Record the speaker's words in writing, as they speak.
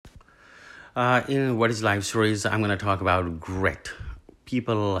In What is Life series, I'm going to talk about grit.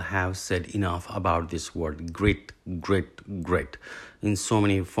 People have said enough about this word grit, grit, grit in so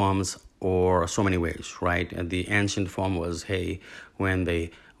many forms or so many ways, right? And the ancient form was, hey, when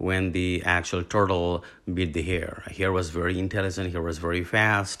they when the actual turtle beat the hare. Hare was very intelligent, hare was very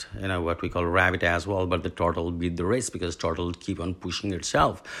fast, what we call rabbit as well, but the turtle beat the race because turtle keep on pushing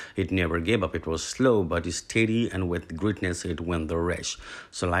itself. It never gave up. It was slow but steady, and with gritness it won the race.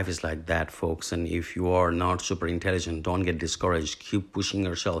 So life is like that, folks, and if you are not super intelligent, don't get discouraged. Keep pushing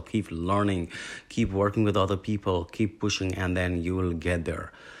yourself, keep learning, keep working with other people, keep pushing, and then you will get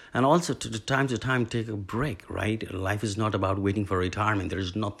there. And also to time take a break, right? Life is not about waiting for retirement. There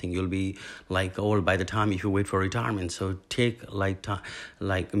is nothing. You'll be like old by the time if you wait for retirement. So take like time,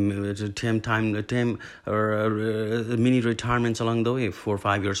 like mini retirements along the way. 4 or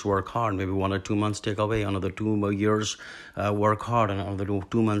 5 years work hard, maybe 1 or 2 months take away, another 2 years work hard, and another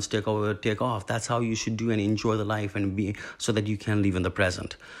 2 months take off. That's how you should do, and enjoy the life and be, so that you can live in the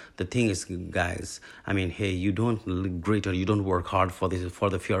present. The thing is, guys, I mean, hey, you don't grit or you don't work hard for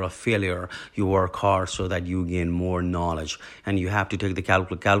the fear of failure. You work hard so that you gain more knowledge, and you have to take the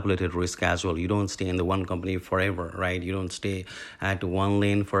calculated risk as well. You don't stay in the one company forever, right? You don't stay at one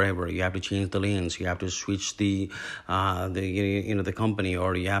lane forever. You have to change the lanes. You have to switch the company,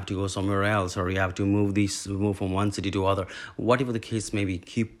 or you have to go somewhere else, or you have to move from one city to other. Whatever the case may be,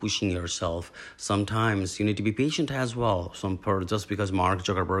 keep pushing yourself. Sometimes you need to be patient as well. Just because Mark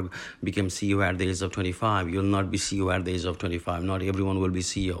Zuckerberg became CEO at the age of 25, you'll not be CEO at the age of 25. Not everyone will be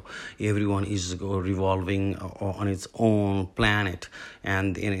CEO. Everyone is revolving on its own planet.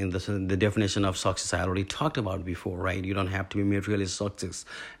 And in the definition of success, I already talked about before, right? You don't have to be materially success,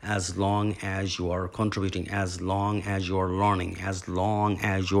 as long as you are contributing, as long as you are learning, as long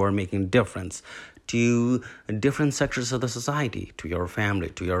as you are making difference to different sectors of the society, to your family,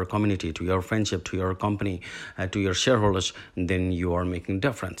 to your community, to your friendship, to your company, to your shareholders, then you are making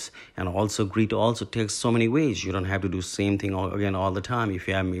difference. And also, grit also takes so many ways. You don't have to do same thing again all the time. If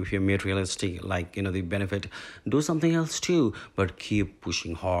you're materialistic, like the benefit, do something else too, but keep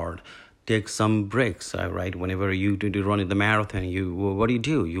pushing hard. Take some breaks, right? Whenever you do run in the marathon, what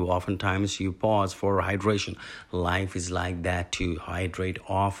do? You oftentimes you pause for hydration. Life is like that too. Hydrate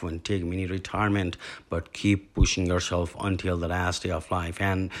often, take mini retirement, but keep pushing yourself until the last day of life.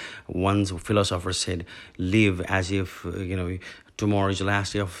 And one philosopher said, live as if tomorrow is the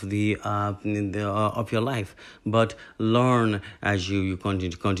last day of your life, but learn as you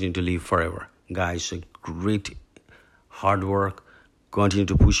continue to live forever. Guys, great hard work. Continue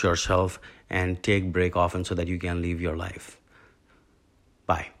to push yourself and take break often so that you can live your life.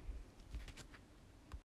 Bye.